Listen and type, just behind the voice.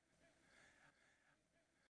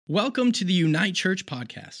Welcome to the Unite Church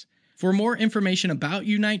podcast. For more information about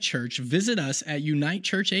Unite Church, visit us at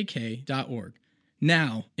unitechurchak.org.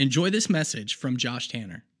 Now, enjoy this message from Josh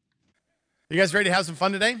Tanner. You guys ready to have some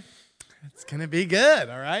fun today? It's going to be good,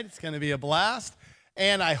 all right? It's going to be a blast.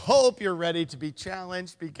 And I hope you're ready to be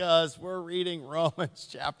challenged because we're reading Romans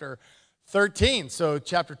chapter 13. So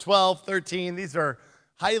chapter 12, 13, these are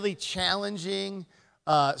highly challenging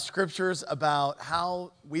scriptures about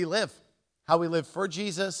how we live for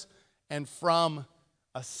Jesus and from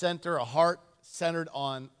a heart centered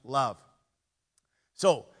on love.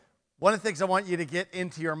 So one of the things I want you to get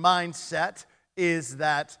into your mindset is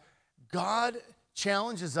that God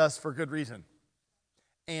challenges us for good reason.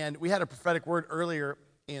 And we had a prophetic word earlier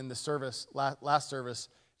in the service, last service,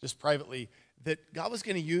 just privately, that God was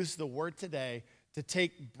going to use the word today to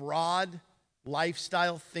take broad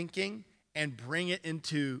lifestyle thinking and bring it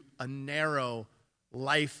into a narrow,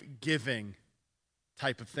 life-giving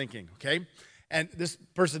type of thinking, okay? And this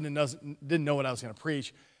person didn't know what I was going to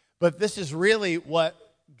preach, but this is really what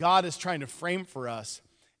God is trying to frame for us,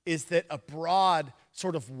 is that a broad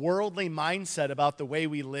sort of worldly mindset about the way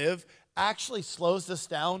we live actually slows us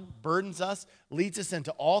down, burdens us, leads us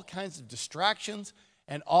into all kinds of distractions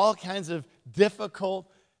and all kinds of difficult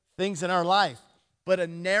things in our life. But a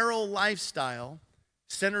narrow lifestyle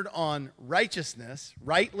centered on righteousness,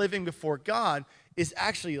 right living before God, is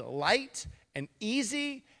actually light and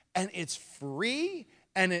easy, and it's free,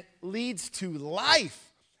 and it leads to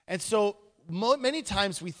life. And so many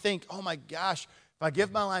times we think, oh my gosh, if I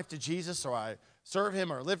give my life to Jesus or I serve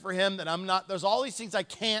him or live for him, then there's all these things I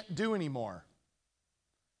can't do anymore.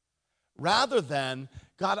 Rather than,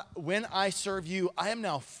 God, when I serve you, I am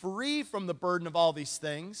now free from the burden of all these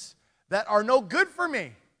things that are no good for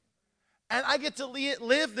me. And I get to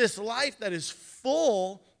live this life that is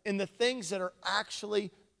full in the things that are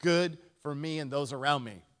actually good for me and those around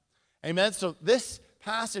me. Amen? So this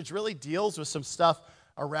passage really deals with some stuff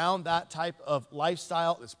around that type of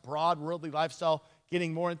lifestyle, this broad worldly lifestyle,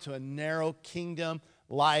 getting more into a narrow kingdom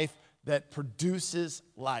life that produces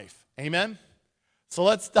life. Amen? So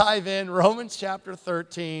let's dive in. Romans chapter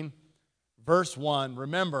 13, verse 1.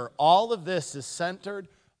 Remember, all of this is centered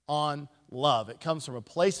on love. It comes from a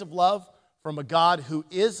place of love, from a God who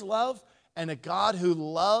is love, and a God who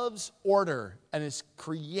loves order and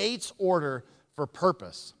creates order for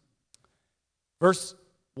purpose. Verse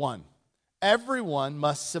 1. Everyone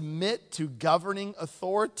must submit to governing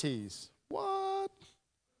authorities. What?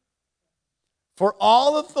 For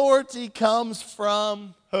all authority comes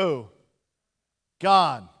from who?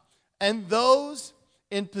 God. And those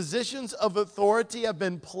in positions of authority have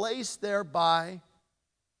been placed there by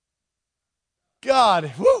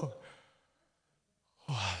God. Woo!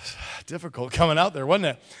 Difficult coming out there, wasn't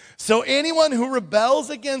it? So anyone who rebels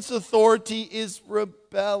against authority is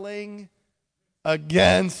rebelling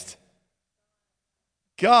against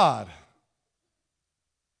God.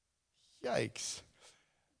 Yikes.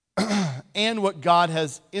 And what God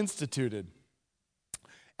has instituted.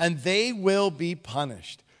 And they will be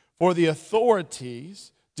punished. For the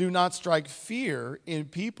authorities do not strike fear in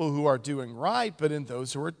people who are doing right, but in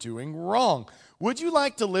those who are doing wrong. Would you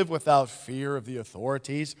like to live without fear of the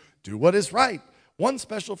authorities? Do what is right. One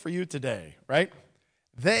special for you today, right?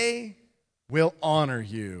 They will honor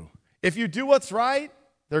you. If you do what's right,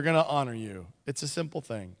 they're going to honor you. It's a simple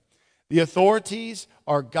thing. The authorities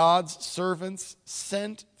are God's servants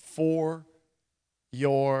sent for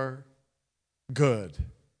your good.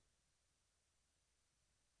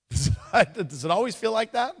 Does it always feel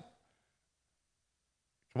like that?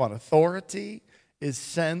 Come on, authority is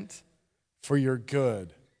sent for your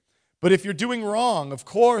good. But if you're doing wrong, of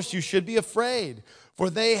course, you should be afraid, for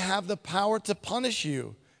they have the power to punish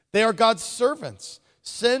you. They are God's servants,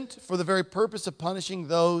 sent for the very purpose of punishing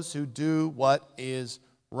those who do what is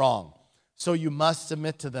wrong. So you must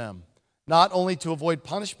submit to them, not only to avoid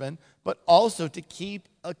punishment, but also to keep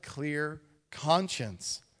a clear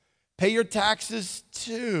conscience. Pay your taxes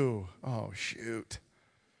too. Oh, shoot.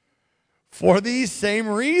 For these same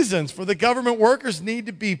reasons, for the government workers need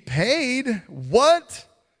to be paid. What?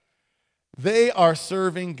 They are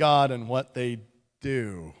serving God in what they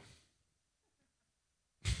do.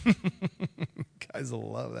 Guys will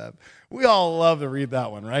love that. We all love to read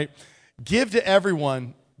that one, right? Give to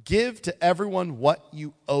everyone what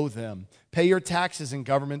you owe them. Pay your taxes and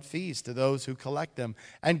government fees to those who collect them,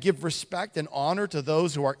 and give respect and honor to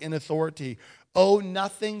those who are in authority. Owe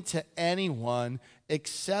nothing to anyone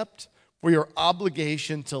except for your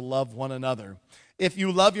obligation to love one another. If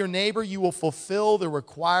you love your neighbor, you will fulfill the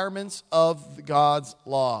requirements of God's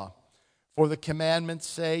law. For the commandments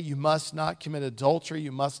say, you must not commit adultery,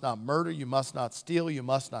 you must not murder, you must not steal, you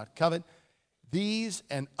must not covet. These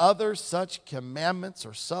and other such commandments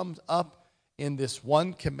are summed up in this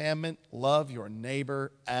one commandment: love your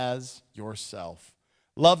neighbor as yourself.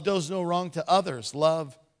 Love does no wrong to others.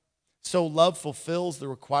 Love fulfills the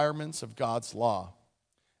requirements of God's law.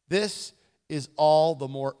 This is all the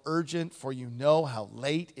more urgent, for you know how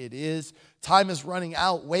late it is. Time is running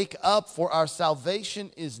out. Wake up, for our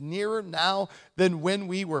salvation is nearer now than when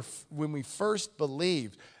we first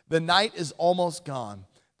believed. The night is almost gone.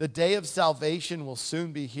 The day of salvation will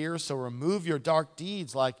soon be here, so remove your dark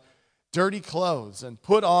deeds like dirty clothes and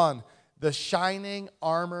put on the shining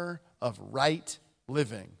armor of right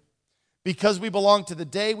living. Because we belong to the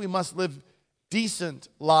day, we must live decent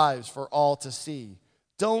lives for all to see.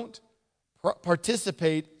 Don't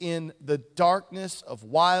participate in the darkness of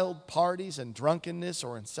wild parties and drunkenness,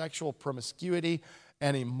 or in sexual promiscuity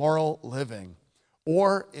and immoral living,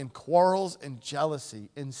 or in quarrels and jealousy.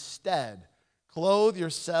 Instead, clothe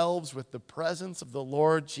yourselves with the presence of the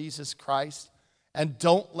Lord Jesus Christ, and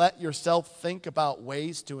don't let yourself think about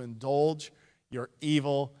ways to indulge your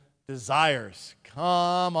evil desires.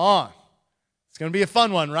 Come on. It's going to be a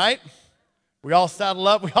fun one, right? We all saddle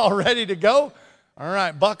up. We all ready to go? All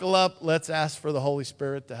right, buckle up. Let's ask for the Holy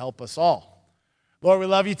Spirit to help us all. Lord, we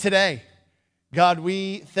love you today. God,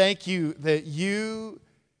 we thank you that you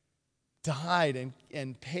died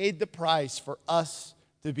and paid the price for us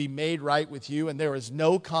to be made right with you, and there is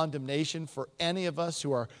no condemnation for any of us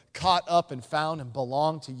who are caught up and found and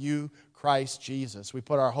belong to you, Christ Jesus. We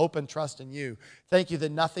put our hope and trust in you. Thank you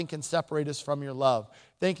that nothing can separate us from your love.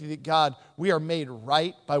 Thank you that, God, we are made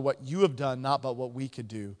right by what you have done, not by what we could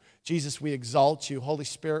do. Jesus, we exalt you. Holy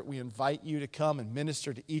Spirit, we invite you to come and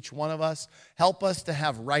minister to each one of us. Help us to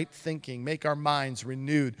have right thinking. Make our minds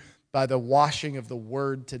renewed by the washing of the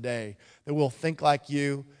word today, that we'll think like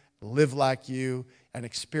you, live like you, and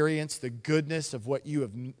experience the goodness of what you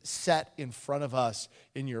have set in front of us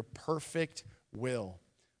in your perfect will.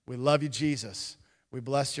 We love you, Jesus. We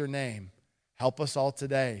bless your name. Help us all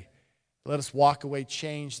today. Let us walk away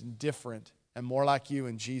changed and different and more like you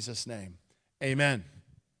in Jesus' name. Amen.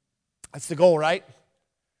 That's the goal, right?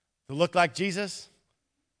 To look like Jesus,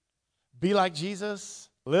 be like Jesus,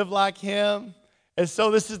 live like him. And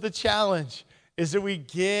so this is the challenge, is that we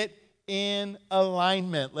get in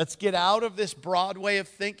alignment. Let's get out of this broad way of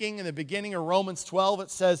thinking. In the beginning of Romans 12,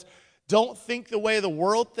 it says, don't think the way the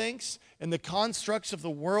world thinks and the constructs of the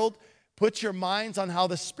world. Put your minds on how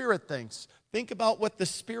the Spirit thinks. Think about what the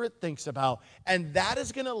Spirit thinks about. And that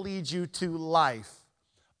is going to lead you to life.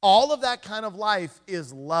 All of that kind of life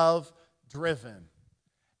is love-driven.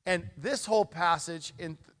 And this whole passage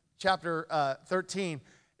in chapter 13,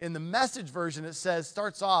 in the Message version, it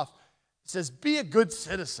starts off, it says, be a good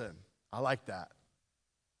citizen. I like that.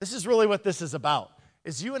 This is really what this is about,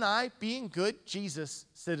 is you and I being good Jesus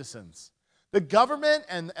citizens. The government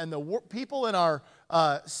and the people in our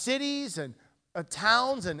cities and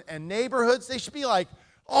towns and neighborhoods, they should be like,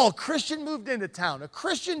 oh, a Christian moved into town. A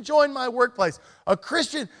Christian joined my workplace. A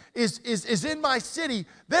Christian is in my city.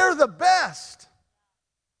 They're the best.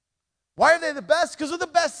 Why are they the best? Because they're the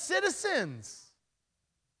best citizens.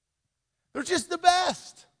 They're just the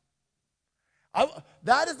best.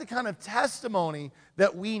 That is the kind of testimony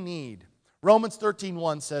that we need. Romans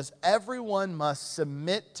 13:1 says, everyone must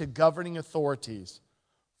submit to governing authorities,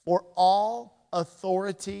 for all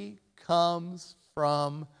authority comes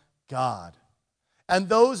from God. And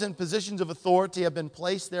those in positions of authority have been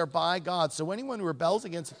placed there by God. So anyone who rebels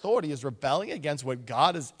against authority is rebelling against what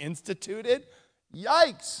God has instituted.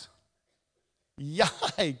 Yikes.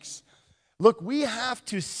 Yikes. Look, we have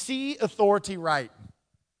to see authority right.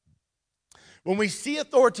 When we see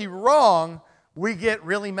authority wrong, we get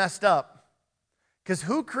really messed up. Because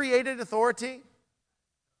who created authority?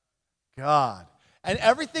 God. And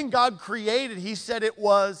everything God created, he said it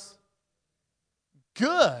was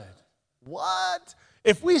good. What?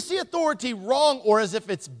 If we see authority wrong or as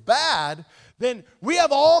if it's bad, then we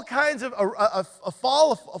have all kinds of a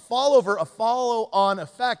follow-on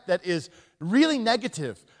effect that is really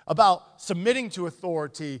negative about submitting to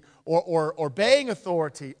authority or obeying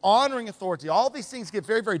authority, honoring authority. All these things get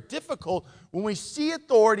very, very difficult when we see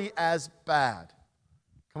authority as bad.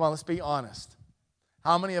 Come on, let's be honest.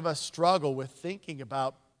 How many of us struggle with thinking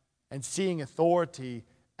about and seeing authority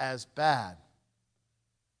as bad?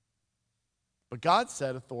 But God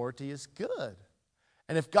said authority is good.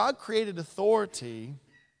 And if God created authority,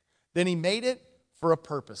 then he made it for a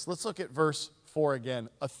purpose. Let's look at verse 4 again.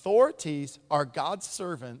 Authorities are God's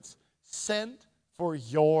servants sent for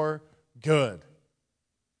your good.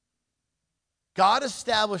 God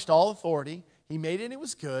established all authority. He made it and it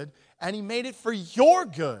was good, and he made it for your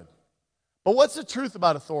good. But what's the truth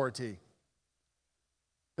about authority?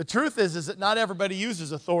 The truth is that not everybody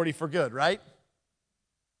uses authority for good, right?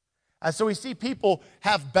 And so we see people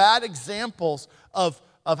have bad examples of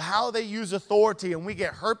how they use authority, and we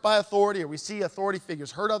get hurt by authority, or we see authority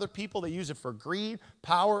figures hurt other people. They use it for greed,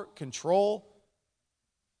 power, control,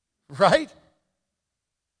 right?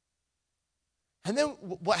 And then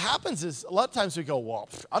what happens is a lot of times we go, well,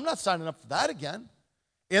 I'm not signing up for that again.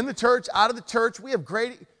 In the church, out of the church, we have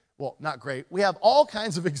not great, we have all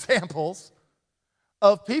kinds of examples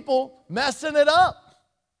of people messing it up.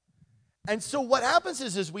 And so what happens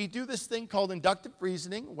is we do this thing called inductive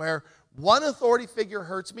reasoning, where one authority figure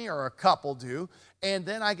hurts me, or a couple do, and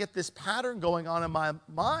then I get this pattern going on in my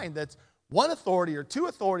mind that's one authority or two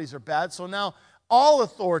authorities are bad, so now all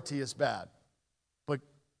authority is bad. But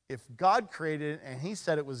if God created it and he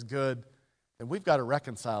said it was good, then we've got to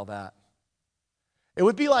reconcile that. It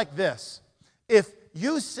would be like this. If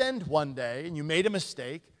you sinned one day and you made a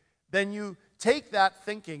mistake, then you take that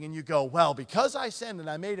thinking and you go, well, because I sinned and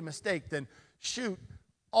I made a mistake, then shoot,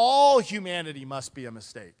 all humanity must be a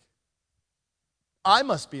mistake. I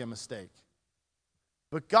must be a mistake.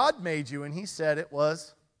 But God made you and he said it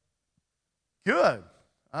was good.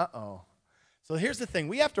 Uh-oh. So here's the thing.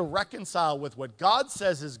 We have to reconcile with what God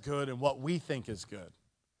says is good and what we think is good.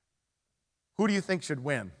 Who do you think should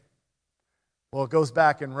win? Well, it goes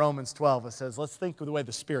back in Romans 12. It says, let's think of the way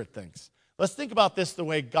the Spirit thinks. Let's think about this the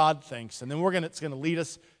way God thinks, and then it's going to lead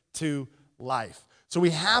us to life. So we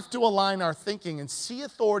have to align our thinking and see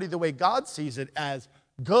authority the way God sees it, as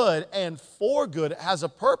good and for good. It has a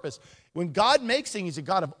purpose. When God makes things, he's a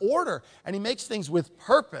God of order, and he makes things with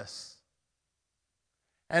purpose.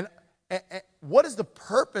 And what is the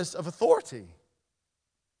purpose of authority?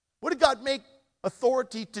 What did God make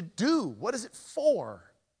authority to do? What is it for?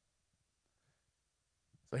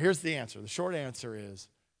 So here's the answer. The short answer is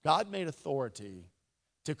God made authority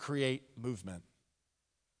to create movement.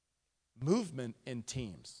 Movement in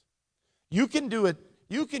teams. You can do it.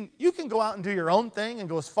 You can go out and do your own thing and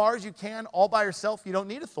go as far as you can all by yourself. You don't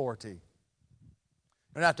need authority. You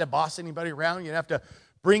don't have to boss anybody around. You don't have to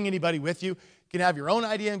bring anybody with you. You can have your own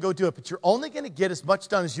idea and go do it, but you're only going to get as much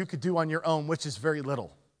done as you could do on your own, which is very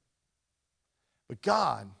little. But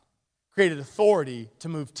God created authority to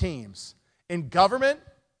move teams. In government,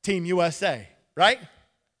 Team USA, right?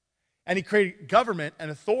 And he created government and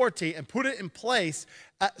authority and put it in place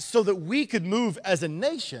so that we could move as a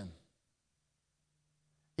nation.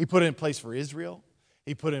 He put it in place for Israel.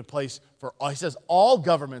 He put it in place for, he says, all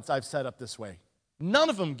governments I've set up this way. None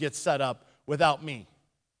of them get set up without me.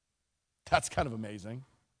 That's kind of amazing.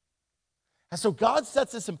 And so God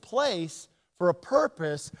sets this in place for a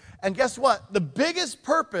purpose. And guess what? The biggest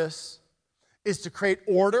purpose is to create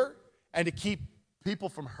order and to keep people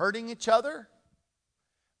from hurting each other.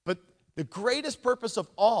 But the greatest purpose of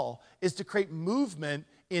all is to create movement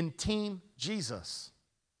in Team Jesus.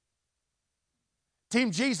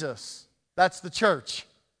 Team Jesus, that's the church.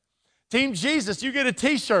 Team Jesus, you get a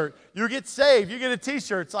t-shirt. You get saved, you get a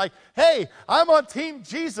t-shirt. It's like, hey, I'm on Team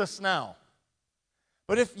Jesus now.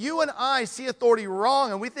 But if you and I see authority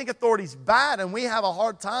wrong and we think authority's bad and we have a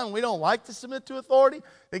hard time, we don't like to submit to authority,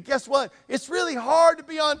 then guess what? It's really hard to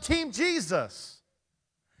be on Team Jesus.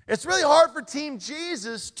 It's really hard for Team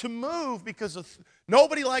Jesus to move because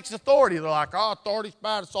nobody likes authority. They're like, oh, authority's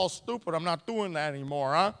bad. It's all stupid. I'm not doing that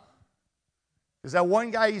anymore, huh? Because that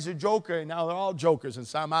one guy, he's a joker, and now they're all jokers, and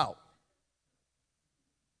so I'm out.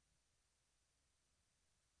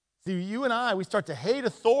 See, you and I, we start to hate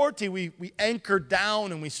authority. We anchor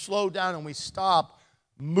down, and we slow down, and we stop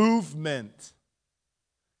movement.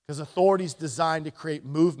 Because authority is designed to create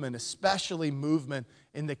movement, especially movement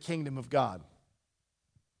in the kingdom of God.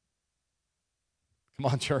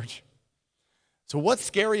 Come on, church. So what's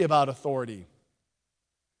scary about authority?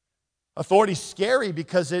 Authority's scary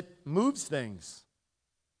because it moves things.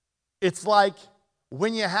 It's like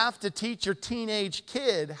when you have to teach your teenage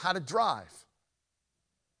kid how to drive.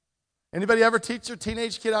 Anybody ever teach your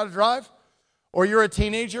teenage kid how to drive? Or you're a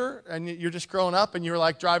teenager and you're just growing up and you're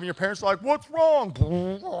like driving, your parents are like, what's wrong?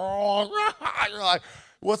 You're like,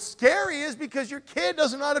 what's scary is because your kid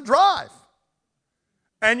doesn't know how to drive.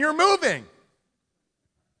 And you're moving.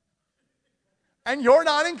 And you're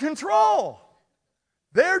not in control.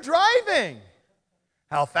 They're driving.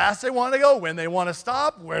 How fast they want to go, when they want to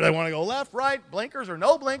stop, where they want to go left, right, blinkers or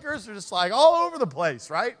no blinkers. They're just like all over the place,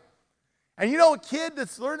 right? And you know, a kid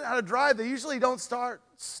that's learning how to drive, they usually don't start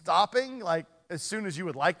stopping like as soon as you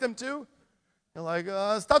would like them to. They're like,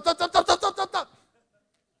 stop.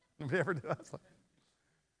 Anybody ever do that?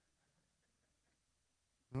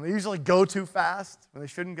 And they usually go too fast when they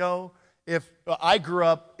shouldn't go. If I grew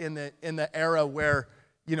up in the era where,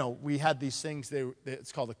 we had these things,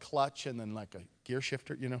 it's called a clutch and then like a gear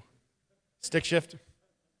shifter, stick shift.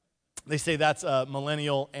 They say that's a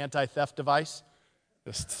millennial anti-theft device,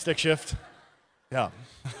 the stick shift. Yeah.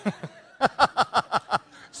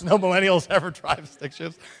 So no millennials ever drive stick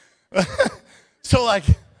shifts. So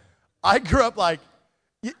I grew up I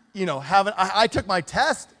took my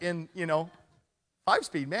test in,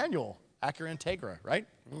 5-speed manual, Acura Integra, right?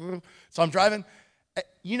 So I'm driving.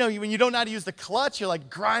 When you don't know how to use the clutch, you're like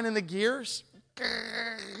grinding the gears.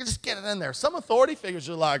 Just get it in there. Some authority figures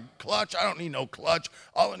are like, clutch, I don't need no clutch.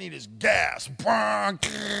 All I need is gas.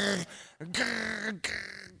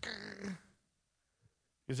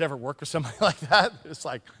 You ever work with somebody like that? It's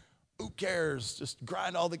like, who cares? Just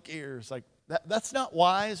grind all the gears. Like, that's not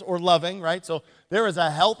wise or loving, right? So there is a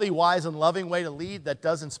healthy, wise, and loving way to lead that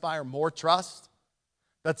does inspire more trust,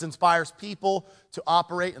 that inspires people to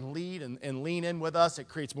operate and lead and lean in with us. It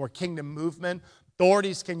creates more kingdom movement.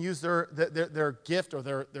 Authorities can use their gift or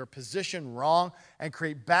their position wrong and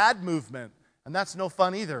create bad movement, and that's no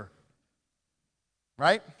fun either,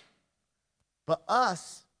 right? But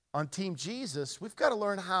us, on Team Jesus, we've got to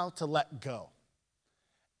learn how to let go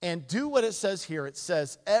and do what it says here. It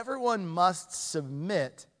says, everyone must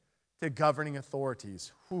submit to governing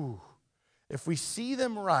authorities. Whew. If we see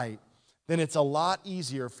them right, then it's a lot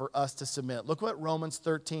easier for us to submit. Look what Romans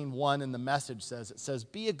 13:1 in the Message says. It says,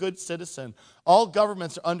 be a good citizen. All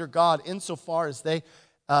governments are under God insofar as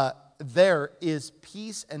there is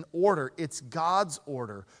peace and order. It's God's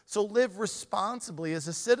order. So live responsibly as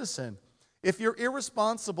a citizen. If you're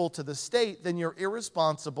irresponsible to the state, then you're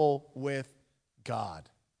irresponsible with God.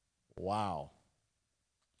 Wow.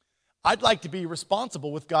 I'd like to be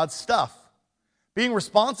responsible with God's stuff. Being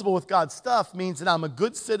responsible with God's stuff means that I'm a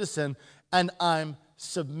good citizen and I'm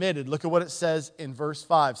submitted. Look at what it says in verse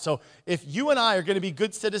 5. So if you and I are going to be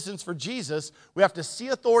good citizens for Jesus, we have to see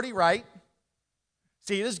authority right,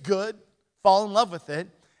 see it as good, fall in love with it,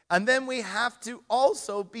 and then we have to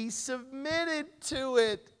also be submitted to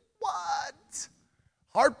it. What?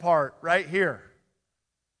 Hard part right here.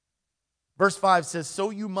 Verse 5 says, so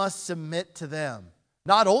you must submit to them,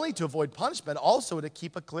 not only to avoid punishment, also to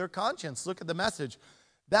keep a clear conscience. Look at the Message.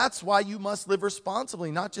 That's why you must live responsibly,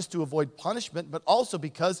 not just to avoid punishment, but also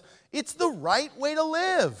because it's the right way to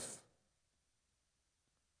live.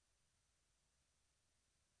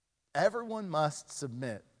 Everyone must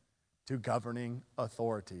submit to governing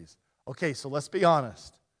authorities. Okay, so let's be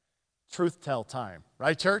honest. Truth tell time,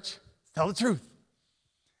 right, church? Tell the truth.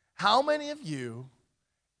 How many of you,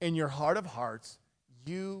 in your heart of hearts,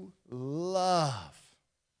 you love?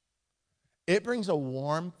 It brings a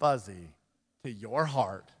warm fuzzy to your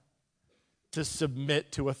heart to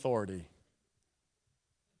submit to authority.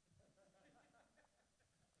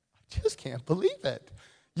 I just can't believe it.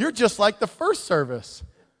 You're just like the first service.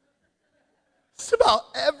 It's about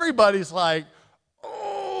everybody's like,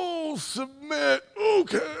 oh, submit,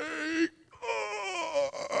 okay.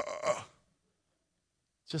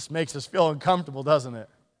 Just makes us feel uncomfortable, doesn't it?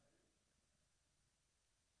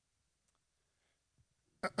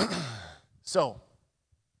 So,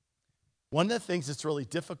 one of the things that's really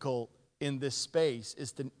difficult in this space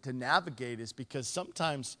is to navigate is because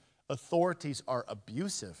sometimes authorities are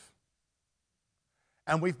abusive.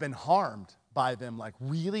 And we've been harmed by them, like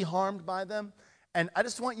really harmed by them. And I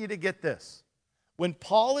just want you to get this. When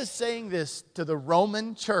Paul is saying this to the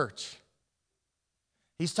Roman church,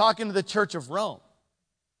 he's talking to the church of Rome.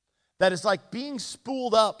 That is like being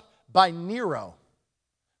spooled up by Nero,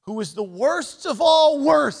 who is the worst of all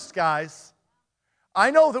worst, guys. I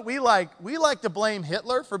know that we like to blame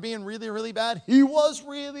Hitler for being really, really bad. He was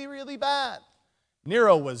really, really bad.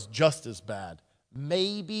 Nero was just as bad,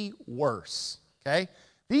 maybe worse, okay?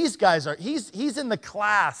 These guys are, he's in the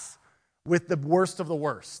class with the worst of the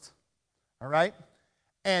worst, all right?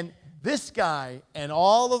 And this guy and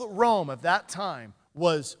all of Rome at that time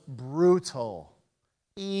was brutal,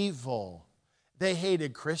 evil. They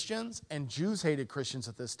hated Christians, and Jews hated Christians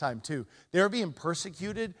at this time too. They were being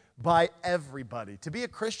persecuted by everybody. To be a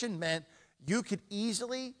Christian meant you could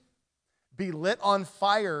easily be lit on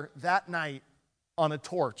fire that night on a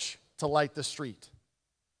torch to light the street.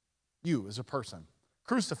 You as a person.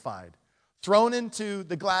 Crucified. Thrown into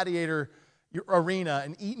the gladiator arena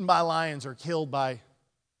and eaten by lions or killed by,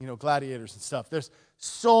 gladiators and stuff. There's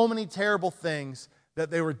so many terrible things that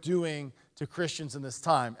they were doing to Christians in this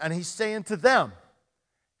time. And he's saying to them,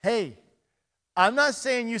 hey, I'm not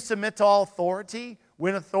saying you submit to all authority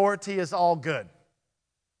when authority is all good,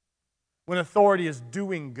 when authority is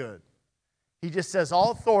doing good. He just says all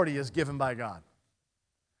authority is given by God.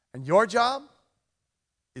 And your job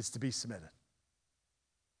is to be submitted.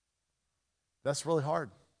 That's really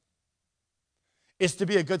hard. It's to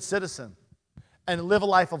be a good citizen and live a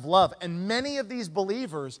life of love. And many of these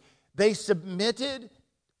believers, they submitted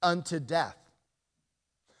unto death.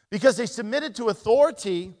 Because they submitted to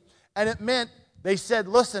authority, and it meant they said,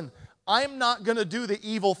 listen, I'm not going to do the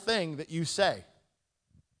evil thing that you say.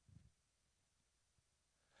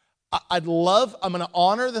 I'm going to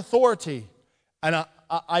honor the authority, and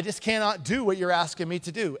I just cannot do what you're asking me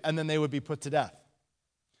to do. And then they would be put to death.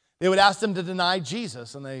 They would ask them to deny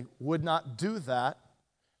Jesus, and they would not do that,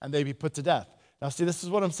 and they'd be put to death. Now, see, this is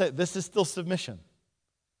what I'm saying. This is still submission.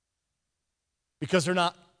 Because they're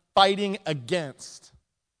not fighting against.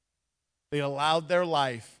 They allowed their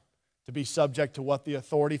life to be subject to what the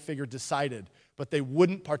authority figure decided, but they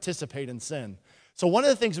wouldn't participate in sin. So one of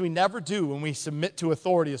the things we never do when we submit to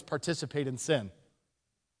authority is participate in sin.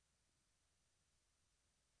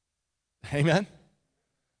 Amen?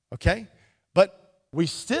 Okay? But we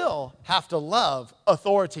still have to love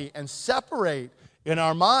authority and separate in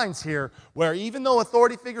our minds here where even though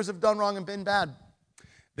authority figures have done wrong and been bad,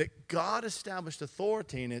 that God established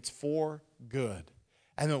authority and it's for good.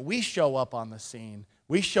 And when we show up on the scene,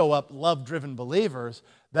 we show up love-driven believers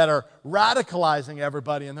that are radicalizing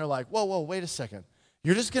everybody, and they're like, whoa, wait a second.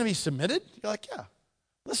 You're just going to be submitted? You're like, yeah,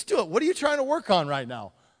 let's do it. What are you trying to work on right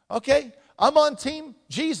now? Okay, I'm on Team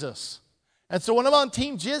Jesus. And so when I'm on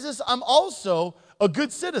Team Jesus, I'm also a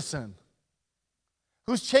good citizen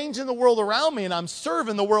who's changing the world around me, and I'm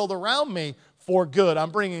serving the world around me for good.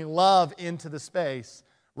 I'm bringing love into the space,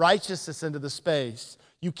 righteousness into the space.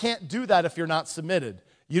 You can't do that if you're not submitted.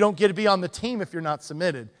 You don't get to be on the team if you're not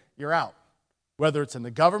submitted. You're out. Whether it's in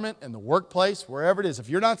the government, in the workplace, wherever it is. If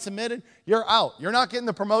you're not submitted, you're out. You're not getting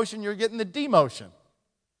the promotion, you're getting the demotion.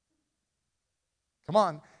 Come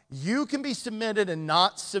on. You can be submitted and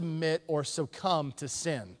not submit or succumb to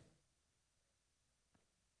sin.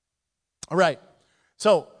 All right.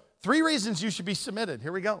 So, 3 reasons you should be submitted.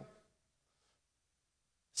 Here we go.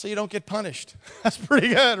 So you don't get punished. That's pretty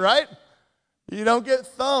good, right? You don't get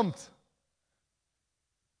thumped.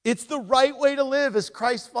 It's the right way to live as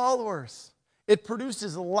Christ followers. It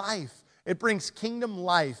produces life. It brings kingdom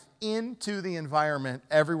life into the environment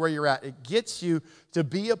everywhere you're at. It gets you to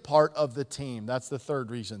be a part of the team. That's the 3rd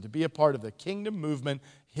reason. To be a part of the kingdom movement,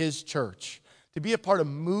 His church. To be a part of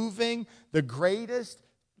moving the greatest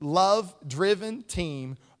love-driven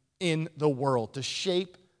team in the world. To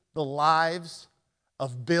shape the lives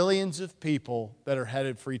of billions of people that are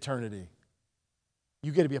headed for eternity.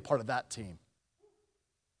 You get to be a part of that team.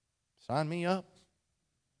 Sign me up.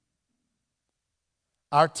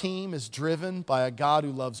 Our team is driven by a God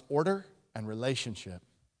who loves order and relationship.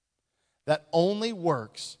 That only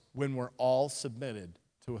works when we're all submitted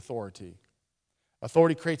to authority.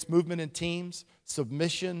 Authority creates movement in teams.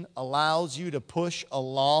 Submission allows you to push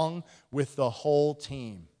along with the whole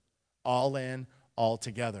team. All in, all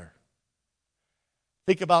together.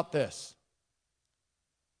 Think about this.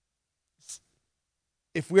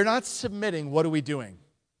 If we're not submitting, what are we doing?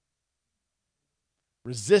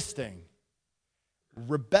 Resisting,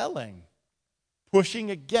 rebelling, pushing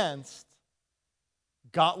against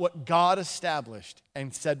what God established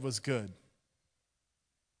and said was good.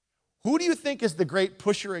 Who do you think is the great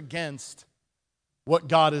pusher against what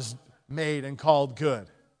God has made and called good?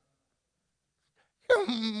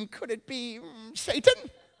 Could it be Satan?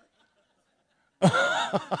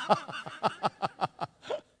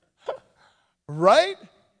 Right?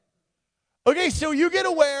 Okay, so you get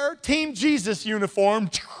to wear Team Jesus uniform,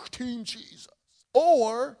 Team Jesus,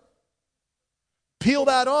 or peel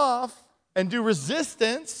that off and do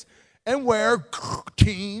resistance and wear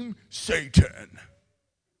Team Satan.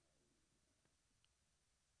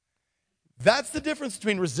 That's the difference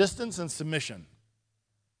between resistance and submission.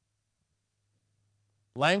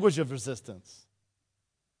 Language of resistance.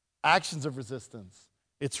 Actions of resistance.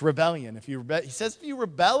 It's rebellion. He says if you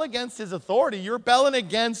rebel against His authority, you're rebelling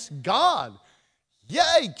against God.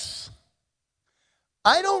 Yikes.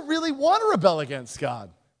 I don't really want to rebel against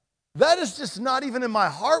God. That is just not even in my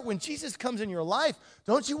heart. When Jesus comes in your life,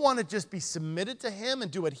 don't you want to just be submitted to Him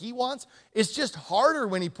and do what He wants? It's just harder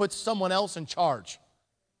when He puts someone else in charge.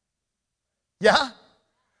 Yeah?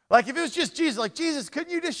 Like if it was just Jesus, like, Jesus,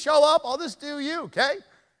 couldn't you just show up? I'll just do you, okay?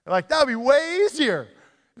 Like, that would be way easier.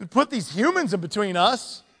 Put these humans in between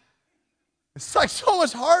us. It's like so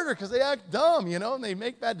much harder because they act dumb, and they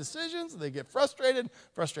make bad decisions, and they get frustrated,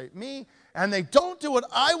 frustrate me, and they don't do what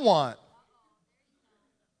I want.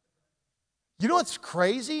 You know what's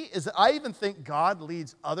crazy is that I even think God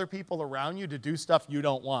leads other people around you to do stuff you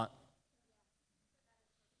don't want.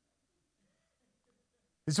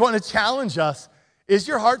 I just want to challenge us. Is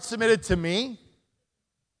your heart submitted to me?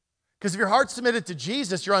 Because if your heart's submitted to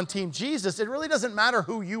Jesus, you're on Team Jesus, it really doesn't matter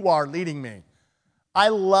who you are leading me. I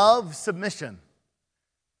love submission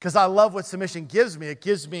because I love what submission gives me. It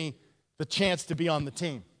gives me the chance to be on the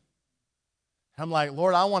team. I'm like,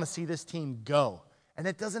 Lord, I want to see this team go. And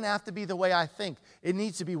it doesn't have to be the way I think. It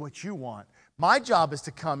needs to be what you want. My job is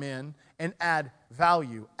to come in and add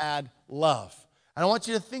value, add love. And I want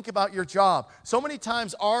you to think about your job. So many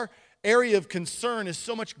times our area of concern is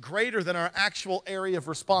so much greater than our actual area of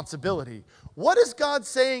responsibility. What is God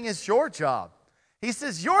saying is your job? He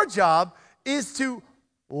says your job is to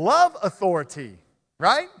love authority,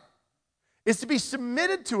 right? Is to be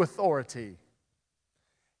submitted to authority.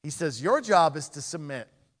 He says your job is to submit.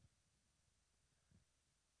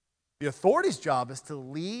 The authority's job is to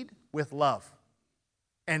lead with love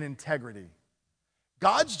and integrity.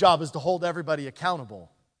 God's job is to hold everybody accountable.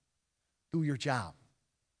 Do your job.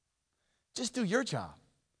 Just do your job.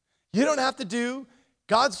 You don't have to do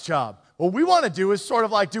God's job. What we want to do is sort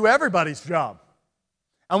of like do everybody's job.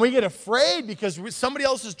 And we get afraid because somebody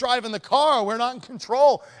else is driving the car, we're not in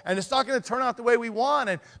control, and it's not going to turn out the way we want,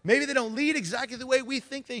 and maybe they don't lead exactly the way we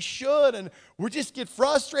think they should, and we just get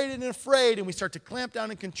frustrated and afraid, and we start to clamp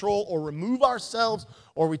down and control or remove ourselves,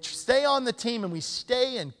 or we stay on the team and we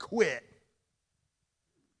stay and quit,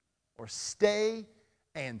 or stay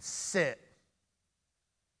and sit.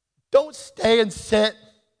 Don't stay and sit.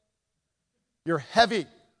 You're heavy.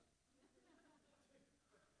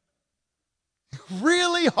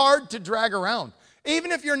 Really hard to drag around.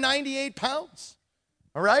 Even if you're 98 pounds,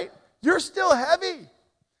 all right? You're still heavy.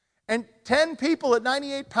 And 10 people at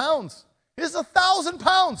 98 pounds is 1,000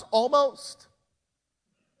 pounds, almost.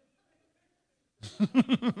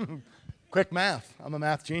 Quick math. I'm a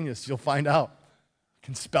math genius. You'll find out. I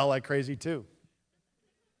can spell like crazy too.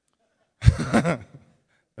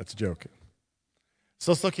 That's a joke.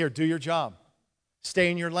 So let's look here. Do your job.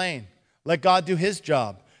 Stay in your lane. Let God do his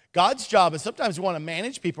job. God's job is sometimes we want to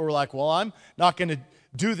manage people. We're like, well, I'm not going to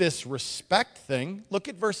do this respect thing. Look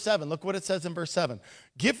at verse 7. Look what it says in verse 7.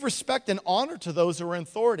 Give respect and honor to those who are in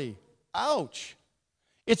authority. Ouch.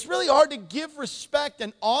 It's really hard to give respect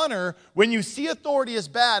and honor when you see authority as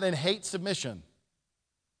bad and hate submission.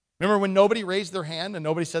 Remember when nobody raised their hand and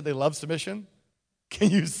nobody said they love submission? Can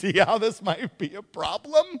you see how this might be a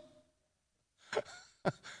problem?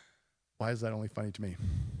 Why is that only funny to me?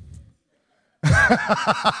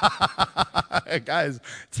 Guys,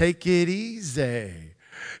 take it easy.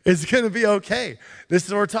 It's going to be okay. This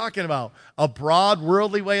is what we're talking about. A broad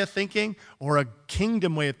worldly way of thinking or a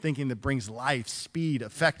kingdom way of thinking that brings life, speed,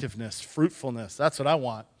 effectiveness, fruitfulness. That's what I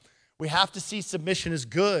want. We have to see submission as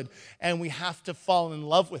good, and we have to fall in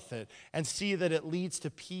love with it and see that it leads to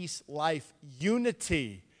peace, life,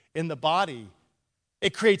 unity in the body.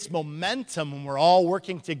 It creates momentum when we're all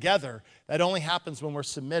working together. That only happens when we're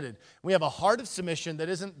submitted. We have a heart of submission that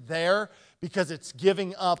isn't there because it's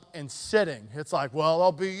giving up and sitting. It's like, well,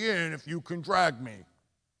 I'll be in if you can drag me.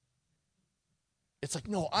 It's like,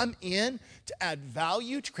 no, I'm in to add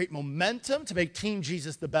value, to create momentum, to make Team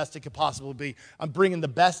Jesus the best it could possibly be. I'm bringing the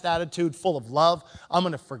best attitude full of love. I'm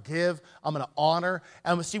going to forgive. I'm going to honor.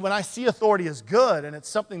 And see, when I see authority as good and it's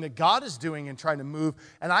something that God is doing and trying to move,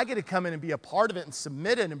 and I get to come in and be a part of it and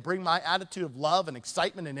submit it and bring my attitude of love and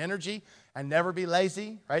excitement and energy and never be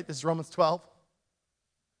lazy, right? This is Romans 12.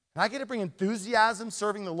 And I get to bring enthusiasm,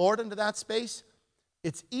 serving the Lord into that space.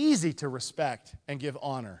 It's easy to respect and give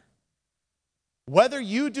honor. Whether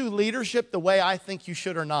you do leadership the way I think you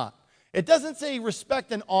should or not. It doesn't say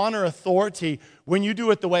respect and honor authority when you do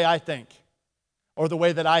it the way I think or the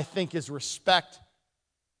way that I think is respect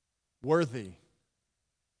worthy. It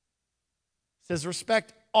says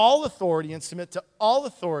respect all authority and submit to all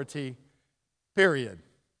authority, period,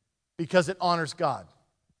 because it honors God.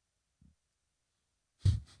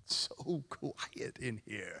 So quiet in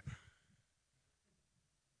here.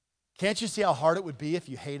 Can't you see how hard it would be if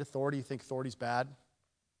you hate authority, you think authority's bad?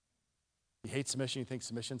 You hate submission, you think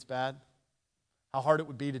submission's bad? How hard it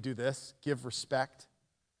would be to do this, give respect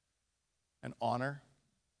and honor.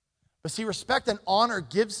 But see, respect and honor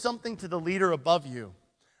gives something to the leader above you.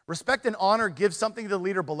 Respect and honor gives something to the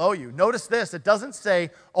leader below you. Notice this, it doesn't say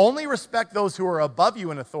only respect those who are above you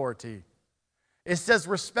in authority. It says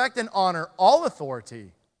respect and honor all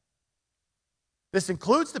authority. This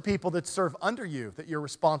includes the people that serve under you, that you're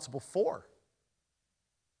responsible for.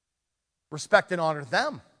 Respect and honor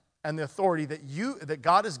them and the authority that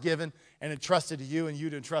God has given and entrusted to you and you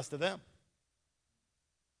to entrust to them.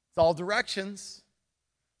 It's all directions.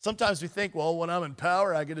 Sometimes we think, well, when I'm in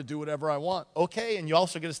power, I get to do whatever I want. Okay, and you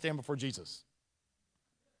also get to stand before Jesus.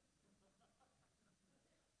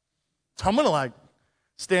 So I'm going to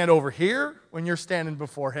stand over here when you're standing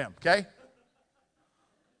before him, okay?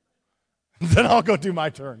 Then I'll go do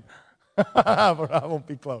my turn. But I won't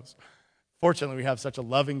be close. Fortunately, we have such a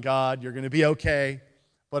loving God. You're going to be okay.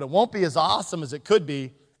 But it won't be as awesome as it could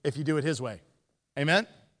be if you do it his way. Amen?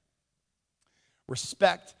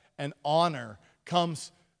 Respect and honor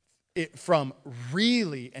comes from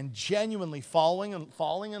really and genuinely falling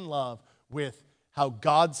in love with how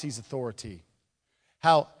God sees authority.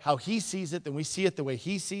 How he sees it, then we see it the way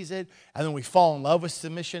he sees it, and then we fall in love with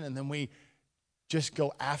submission, and then we just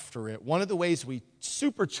go after it. One of the ways we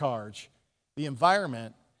supercharge the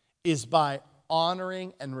environment is by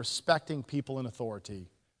honoring and respecting people in authority,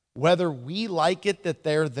 whether we like it that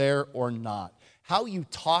they're there or not. How you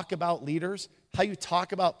talk about leaders, how you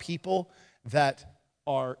talk about people that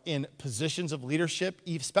are in positions of leadership,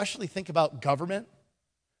 especially think about government.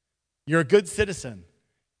 You're a good citizen.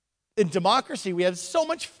 In democracy, we have so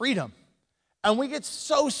much freedom, and we get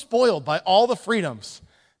so spoiled by all the freedoms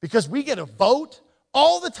because we get a vote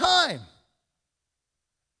all the time.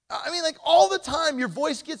 I mean, all the time, your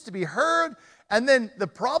voice gets to be heard, and then the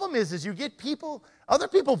problem is you get other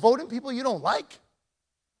people voting people you don't like,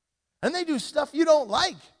 and they do stuff you don't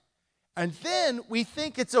like. And then we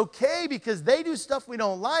think it's okay because they do stuff we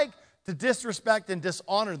don't like to disrespect and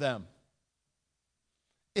dishonor them.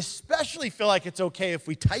 Especially feel like it's okay if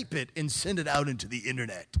we type it and send it out into the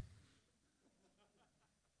internet.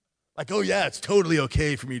 Oh yeah, it's totally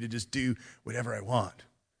okay for me to just do whatever I want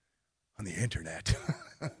on the internet.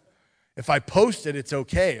 If I post it, it's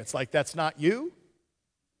okay. It's that's not you.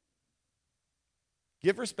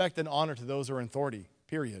 Give respect and honor to those who are in authority,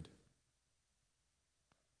 period.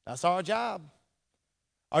 That's our job.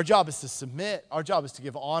 Our job is to submit. Our job is to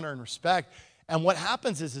give honor and respect. And what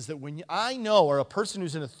happens is that when I know, or a person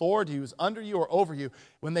who's in authority, who's under you or over you,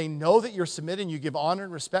 when they know that you're submitting, you give honor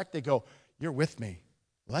and respect, they go, you're with me.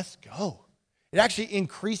 Let's go. It actually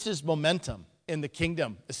increases momentum in the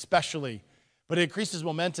kingdom, especially. But it increases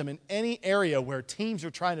momentum in any area where teams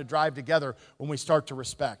are trying to drive together when we start to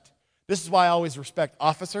respect. This is why I always respect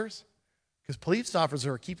officers, because police officers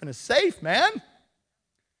are keeping us safe, man.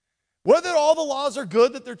 Whether all the laws are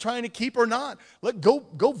good that they're trying to keep or not, go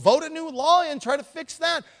vote a new law and try to fix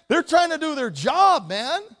that. They're trying to do their job,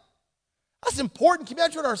 man. That's important. Can you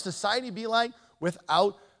imagine what our society would be like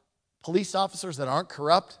without police officers that aren't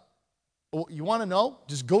corrupt? Well, you want to know?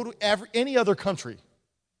 Just go to any other country,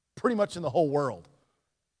 pretty much in the whole world.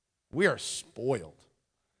 We are spoiled.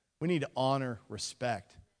 We need to honor,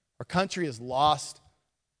 respect. Our country has lost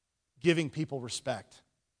giving people respect.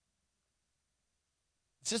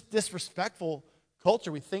 It's just disrespectful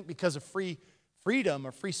culture. We think because of freedom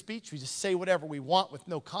or free speech, we just say whatever we want with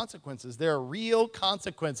no consequences. There are real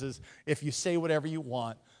consequences if you say whatever you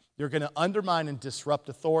want. You're going to undermine and disrupt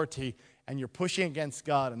authority, and you're pushing against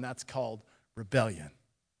God, and that's called rebellion.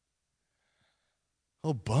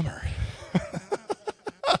 Oh, bummer.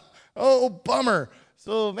 Oh, bummer.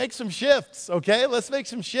 So make some shifts, okay? Let's make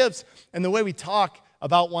some shifts in the way we talk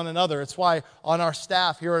about one another. It's why on our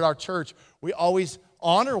staff here at our church, we always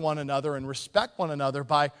honor one another and respect one another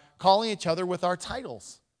by calling each other with our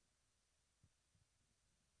titles.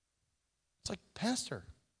 It's like, pastor,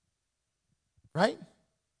 right?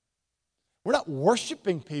 We're not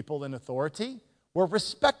worshiping people in authority. We're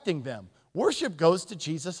respecting them. Worship goes to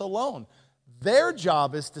Jesus alone. Their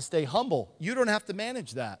job is to stay humble. You don't have to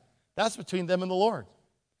manage that. That's between them and the Lord.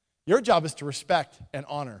 Your job is to respect and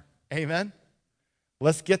honor. Amen?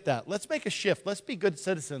 Let's get that. Let's make a shift. Let's be good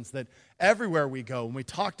citizens that everywhere we go, when we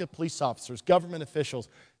talk to police officers, government officials,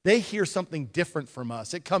 they hear something different from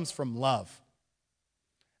us. It comes from love.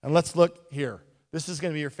 And let's look here. This is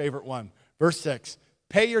going to be your favorite one. Verse 6,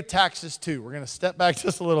 pay your taxes too. We're going to step back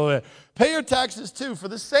just a little bit. Pay your taxes too for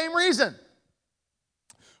the same reason.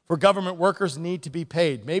 For government workers need to be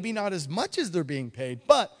paid. Maybe not as much as they're being paid,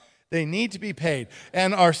 but they need to be paid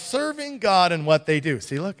and are serving God in what they do.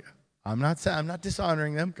 See, look. I'm not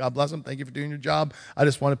dishonoring them. God bless them. Thank you for doing your job. I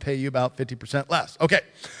just want to pay you about 50% less. Okay.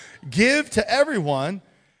 Give to everyone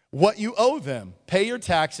what you owe them. Pay your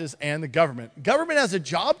taxes and the government. Government has a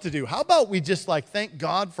job to do. How about we just thank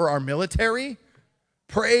God for our military?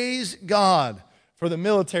 Praise God for the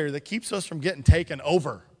military that keeps us from getting taken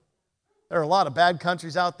over. There are a lot of bad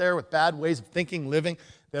countries out there with bad ways of thinking, living,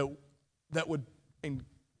 that would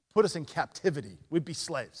put us in captivity. We'd be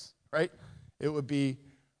slaves, right? It would be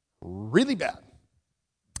really bad.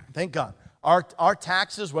 Thank God. Our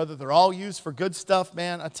taxes, whether they're all used for good stuff,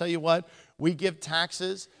 man, I tell you what, we give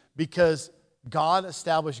taxes because God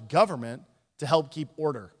established government to help keep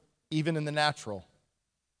order, even in the natural.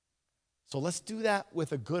 So let's do that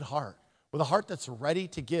with a good heart. with a heart that's ready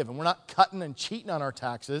to give. And we're not cutting and cheating on our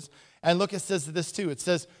taxes. And look, it says this too. It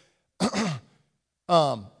says,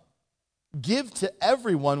 give to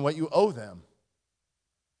everyone what you owe them.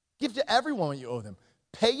 Give to everyone what you owe them.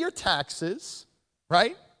 Pay your taxes,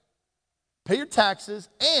 right? Pay your taxes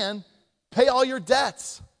and pay all your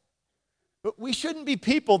debts. But we shouldn't be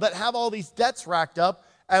people that have all these debts racked up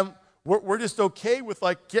and we're just okay with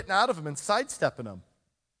like getting out of them and sidestepping them.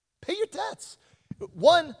 Pay your debts.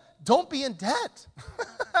 One, don't be in debt.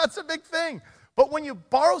 That's a big thing. But when you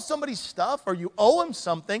borrow somebody's stuff or you owe them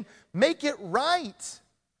something, make it right.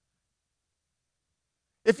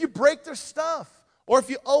 If you break their stuff or if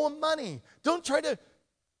you owe them money, don't try to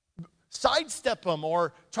sidestep them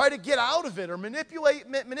or try to get out of it or manipulate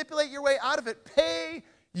your way out of it. Pay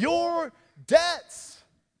your debts.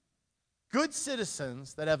 Good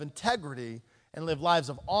citizens that have integrity and live lives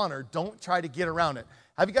of honor don't try to get around it.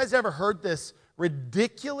 Have you guys ever heard this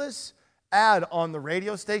ridiculous ad on the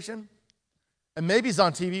radio station? And maybe it's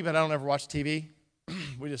on TV, but I don't ever watch TV.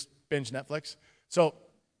 We just binge Netflix. So,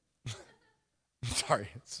 sorry,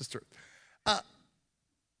 it's just true.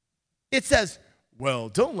 It says, well,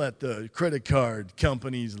 don't let the credit card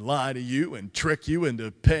companies lie to you and trick you into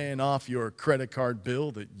paying off your credit card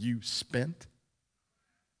bill that you spent.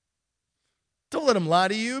 Don't let them lie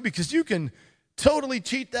to you because you can totally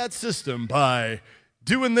cheat that system by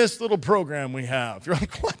doing this little program we have. You're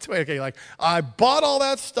like, what? Okay, like, I bought all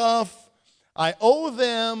that stuff. I owe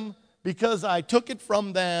them because I took it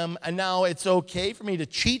from them, and now it's okay for me to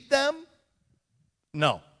cheat them?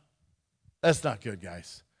 No, that's not good,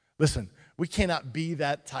 guys. Listen, we cannot be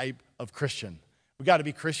that type of Christian. We got to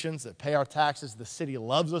be Christians that pay our taxes. The city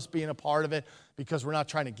loves us being a part of it because we're not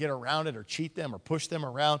trying to get around it or cheat them or push them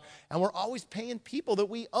around. And we're always paying people that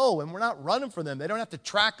we owe, and we're not running for them. They don't have to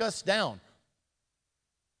track us down.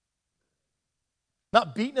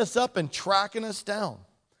 Not beating us up and tracking us down.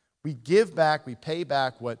 We give back, we pay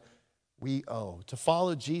back what we owe. To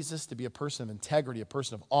follow Jesus, to be a person of integrity, a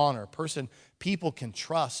person of honor, a person people can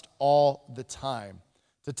trust all the time.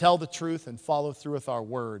 To tell the truth and follow through with our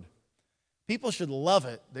word. People should love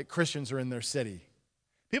it that Christians are in their city.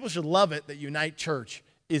 People should love it that Unite Church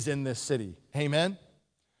is in this city. Amen?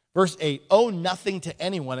 Verse 8, owe nothing to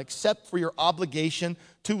anyone except for your obligation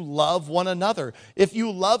to love one another. If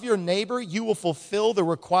you love your neighbor, you will fulfill the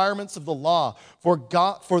requirements of the law. For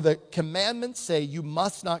the commandments say you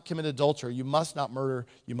must not commit adultery, you must not murder,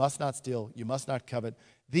 you must not steal, you must not covet.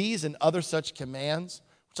 These and other such commands,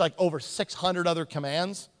 which are like over 600 other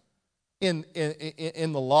commands in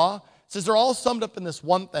the law, says they're all summed up in this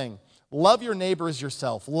one thing. Love your neighbor as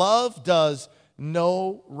yourself. Love does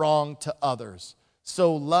no wrong to others.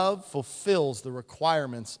 So love fulfills the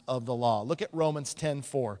requirements of the law. Look at Romans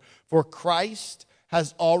 10:4. For Christ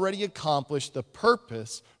has already accomplished the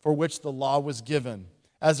purpose for which the law was given.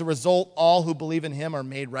 As a result, all who believe in him are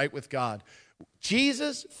made right with God.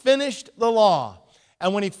 Jesus finished the law.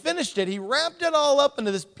 And when he finished it, he wrapped it all up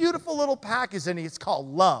into this beautiful little package, and it's called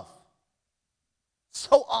love.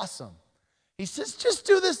 So awesome. He says, just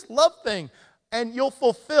do this love thing, and you'll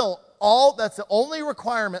fulfill all. That's the only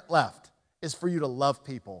requirement left, is for you to love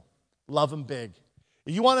people. Love them big.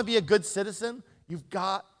 If you want to be a good citizen, you've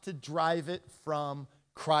got to drive it from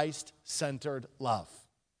Christ-centered love.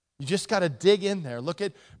 You just got to dig in there. Look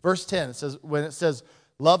at verse 10. It says, when it says,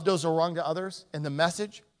 love those who are wrong to others, in the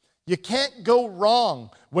Message, you can't go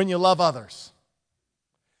wrong when you love others.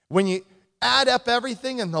 When you add up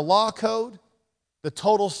everything in the law code, the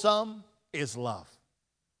total sum is love.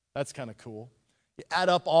 That's kind of cool. You add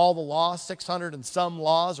up all the laws, 600 and some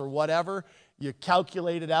laws or whatever, you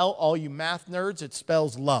calculate it out, all you math nerds, it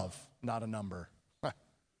spells love, not a number.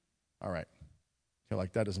 All right. You're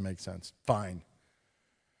like, that doesn't make sense. Fine.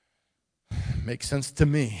 Makes sense to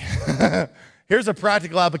me. Here's a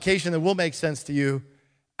practical application that will make sense to you.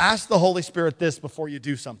 Ask the Holy Spirit this before you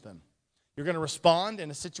do something. You're going to respond in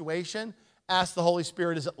a situation. Ask the Holy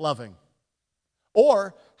Spirit, is it loving?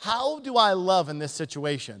 Or, how do I love in this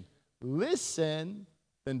situation? Listen,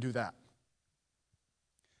 then do that.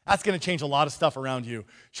 That's going to change a lot of stuff around you.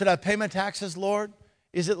 Should I pay my taxes, Lord?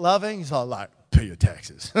 Is it loving? He's all like, pay your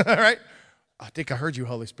taxes. All right? I think I heard you,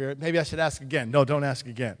 Holy Spirit. Maybe I should ask again. No, don't ask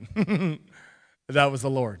again. That was the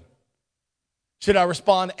Lord. Should I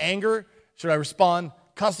respond anger? Should I respond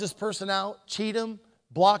cuss this person out, cheat him,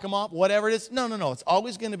 block him off, whatever it is? No. It's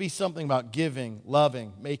always going to be something about giving,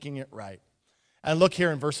 loving, making it right. And look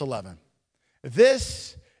here in verse 11.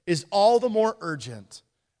 This is all the more urgent.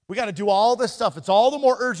 We got to do all this stuff. It's all the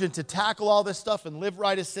more urgent to tackle all this stuff and live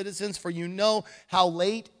right as citizens, for you know how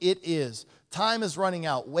late it is. Time is running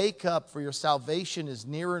out. Wake up, for your salvation is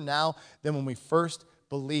nearer now than when we first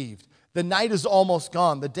believed. The night is almost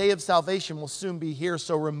gone. The day of salvation will soon be here.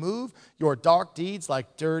 So remove your dark deeds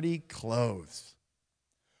like dirty clothes.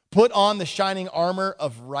 Put on the shining armor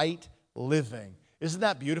of right living. Isn't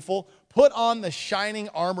that beautiful? Put on the shining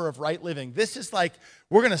armor of right living. This is like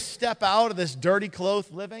we're going to step out of this dirty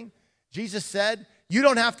clothed living. Jesus said, you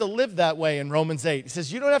don't have to live that way in Romans 8. He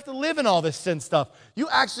says, you don't have to live in all this sin stuff. You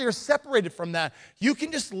actually are separated from that. You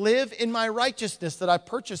can just live in my righteousness that I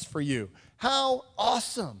purchased for you. How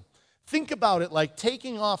awesome. Think about it like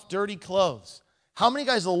taking off dirty clothes. How many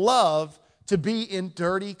guys love to be in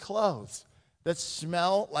dirty clothes that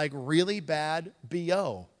smell like really bad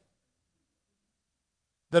BO?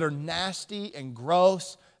 That are nasty and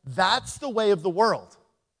gross? That's the way of the world.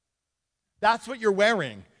 That's what you're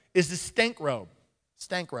wearing, is the stank robe.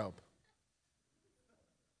 Stank robe.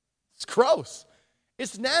 It's gross.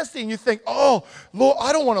 It's nasty, and you think, oh, Lord,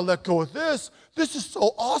 I don't want to let go of this. This is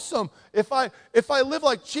so awesome. If I live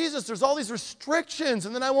like Jesus, there's all these restrictions,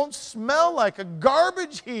 and then I won't smell like a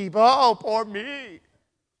garbage heap. Oh, poor me.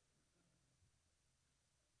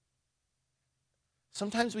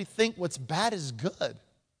 Sometimes we think what's bad is good.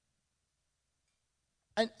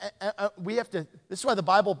 And we have to, this is why the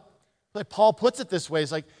Bible, like Paul puts it this way,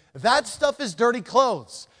 it's like, that stuff is dirty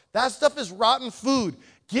clothes. That stuff is rotten food.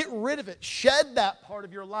 Get rid of it. Shed that part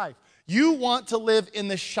of your life. You want to live in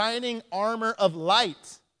the shining armor of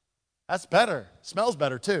light. That's better. Smells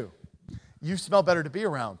better too. You smell better to be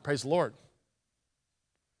around. Praise the Lord.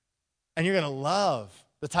 And you're going to love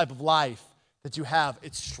the type of life that you have.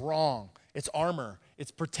 It's strong. It's armor.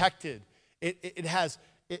 It's protected.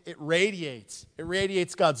 It radiates. It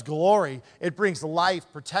radiates God's glory. It brings life,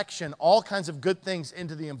 protection, all kinds of good things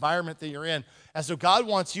into the environment that you're in. And so God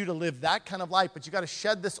wants you to live that kind of life, but you got to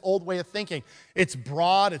shed this old way of thinking. It's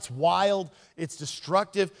broad, it's wild, it's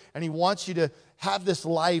destructive, and He wants you to have this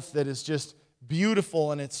life that is just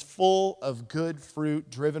beautiful and it's full of good fruit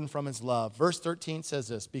driven from His love. Verse 13 says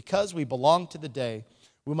this, because we belong to the day,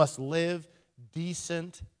 we must live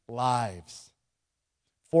decent lives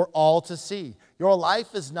for all to see. Your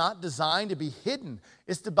life is not designed to be hidden.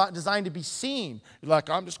 It's designed to be seen. You're like,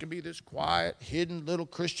 I'm just going to be this quiet, hidden little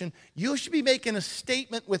Christian. You should be making a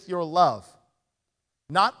statement with your love.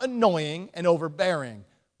 Not annoying and overbearing,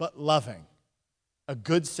 but loving. A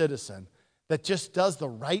good citizen that just does the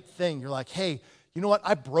right thing. You're like, hey, you know what?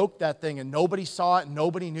 I broke that thing and nobody saw it,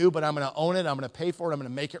 nobody knew, but I'm going to own it. I'm going to pay for it. I'm going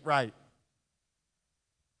to make it right.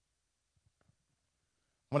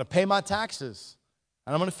 I'm going to pay my taxes.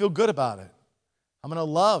 And I'm going to feel good about it. I'm going to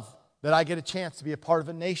love that I get a chance to be a part of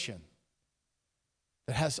a nation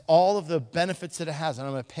that has all of the benefits that it has. And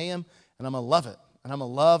I'm going to pay Him, and I'm going to love it. And I'm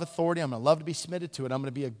going to love authority. I'm going to love to be submitted to it. I'm going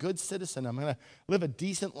to be a good citizen. I'm going to live a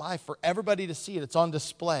decent life for everybody to see it. It's on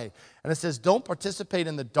display. And it says, don't participate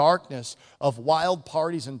in the darkness of wild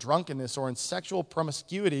parties and drunkenness or in sexual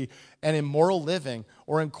promiscuity and immoral living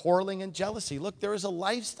or in quarreling and jealousy. Look, there is a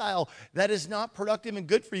lifestyle that is not productive and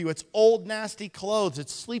good for you. It's old, nasty clothes.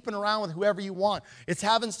 It's sleeping around with whoever you want. It's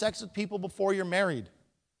having sex with people before you're married.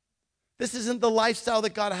 This isn't the lifestyle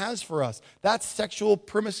that God has for us. That's sexual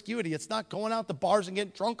promiscuity. It's not going out to bars and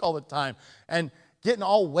getting drunk all the time and getting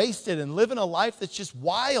all wasted and living a life that's just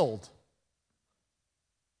wild.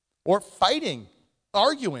 Or fighting,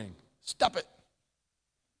 arguing. Stop it.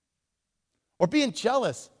 Or being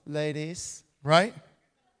jealous, ladies, right?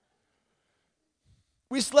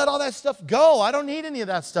 We just let all that stuff go. I don't need any of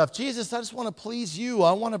that stuff. Jesus, I just want to please you.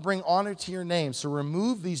 I want to bring honor to your name. So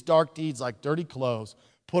remove these dark deeds like dirty clothes.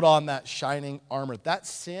 Put on that shining armor. That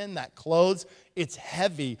sin, that clothes, it's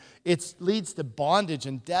heavy. It leads to bondage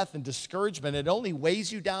and death and discouragement. It only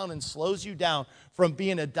weighs you down and slows you down from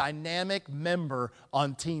being a dynamic member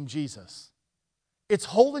on Team Jesus. It's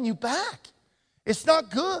holding you back. It's not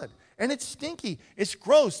good. And it's stinky. It's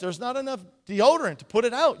gross. There's not enough deodorant to put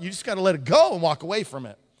it out. You just got to let it go and walk away from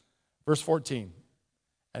it. Verse 14.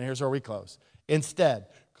 And here's where we close. Instead,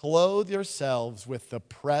 clothe yourselves with the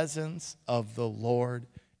presence of the Lord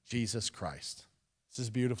Jesus Christ. This is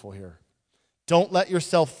beautiful here. Don't let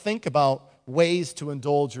yourself think about ways to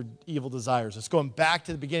indulge your evil desires. It's going back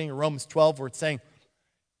to the beginning of Romans 12 where it's saying,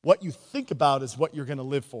 what you think about is what you're going to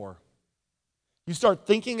live for. You start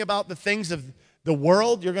thinking about the things of the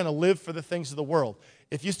world, you're going to live for the things of the world.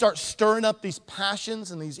 If you start stirring up these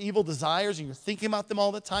passions and these evil desires and you're thinking about them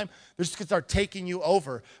all the time, they're just going to start taking you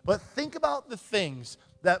over. But think about the things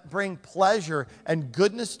that bring pleasure and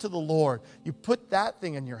goodness to the Lord. You put that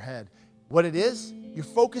thing in your head. What it is, you're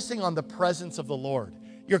focusing on the presence of the Lord.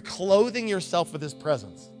 You're clothing yourself with His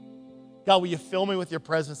presence. God, will you fill me with your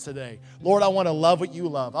presence today? Lord, I want to love what you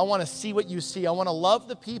love. I want to see what you see. I want to love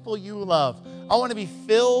the people you love. I want to be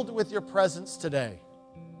filled with your presence today.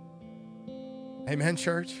 Amen,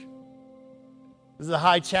 church? This is a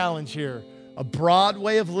high challenge here. A broad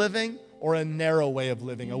way of living or a narrow way of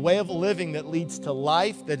living. A way of living that leads to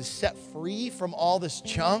life, that is set free from all this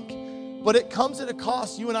junk. But it comes at a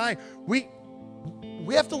cost. You and I, we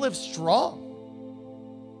have to live strong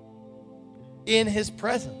in His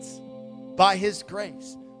presence, by His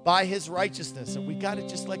grace, by His righteousness. And we got to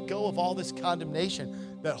just let go of all this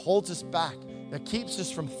condemnation that holds us back, that keeps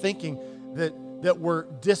us from thinking that we're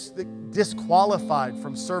disqualified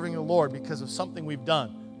from serving the Lord because of something we've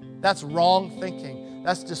done. That's wrong thinking.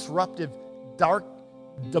 That's disruptive, dark,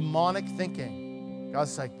 demonic thinking.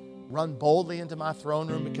 God's like, run boldly into my throne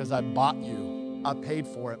room because I bought you. I paid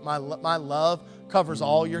for it. My love covers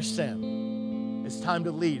all your sin. It's time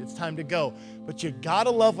to lead. It's time to go. But you got to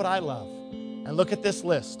love what I love. And look at this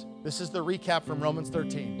list. This is the recap from Romans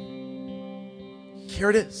 13. Here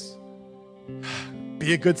it is.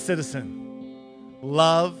 Be a good citizen.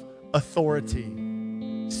 Love authority.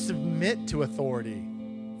 Submit to authority.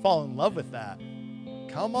 Fall in love with that.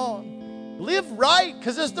 Come on. Live right,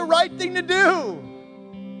 because it's the right thing to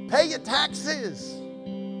do. Pay your taxes.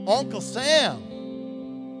 Uncle Sam.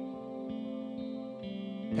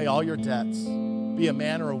 Pay all your debts. Be a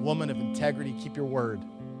man or a woman of integrity. Keep your word.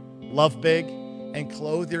 Love big and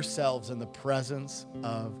clothe yourselves in the presence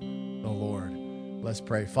of the Lord. Let's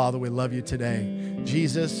pray. Father, we love you today.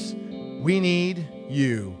 Jesus, we need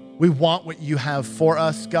you. We want what you have for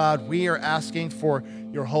us, God. We are asking for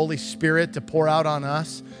your Holy Spirit to pour out on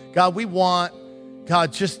us. God, we want,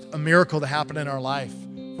 God, just a miracle to happen in our life,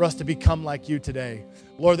 for us to become like you today.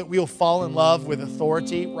 Lord, that we will fall in love with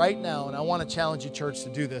authority right now. And I want to challenge you, church,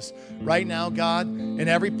 to do this. Right now, God, in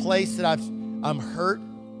every place that I'm hurt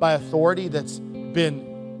by authority that's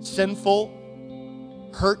been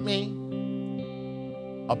sinful, hurt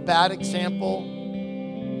me, a bad example,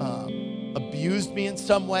 abused me in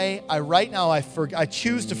some way, I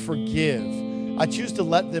choose to forgive. I choose to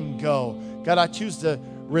let them go. God, I choose to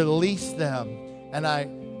release them. And I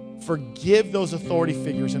forgive those authority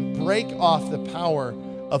figures and break off the power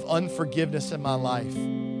of unforgiveness in my life.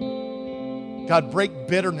 God, break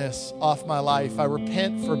bitterness off my life. I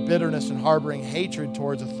repent for bitterness and harboring hatred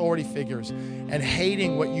towards authority figures and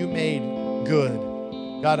hating what you made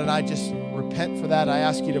good. God, and I just repent for that. I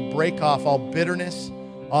ask you to break off all bitterness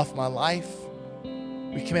off my life.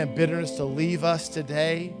 We command bitterness to leave us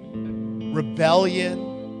today.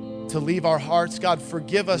 Rebellion to leave our hearts. God,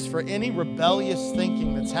 forgive us for any rebellious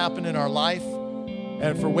thinking that's happened in our life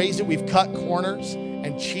and for ways that we've cut corners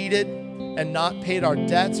and cheated and not paid our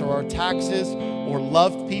debts or our taxes or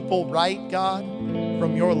loved people right, God,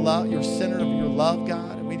 from your love, your center of your love,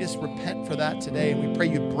 God. And we just repent for that today. And we pray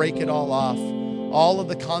you break it all off, all of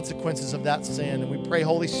the consequences of that sin. And we pray,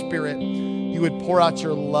 Holy Spirit, you would pour out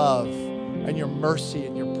your love and your mercy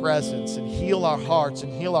and your presence and heal our hearts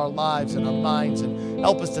and heal our lives and our minds and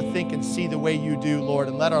help us to think and see the way you do, Lord.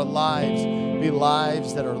 And let our lives be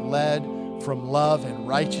lives that are led from love and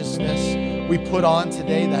righteousness. We put on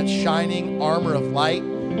today that shining armor of light,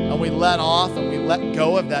 and we let off and we let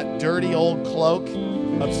go of that dirty old cloak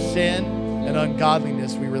of sin and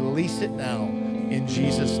ungodliness. We release it now in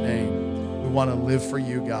Jesus' name. We want to live for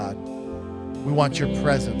you, God. We want your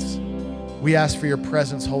presence. We ask for your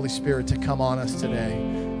presence, Holy Spirit, to come on us today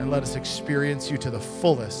and let us experience you to the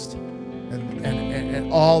fullest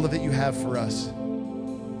and all of that you have for us.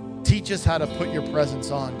 Teach us how to put your presence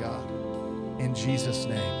on, God. In Jesus'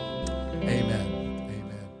 name, amen.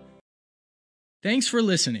 Amen. Thanks for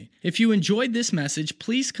listening. If you enjoyed this message,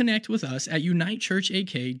 please connect with us at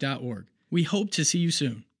unitechurchak.org. We hope to see you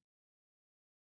soon.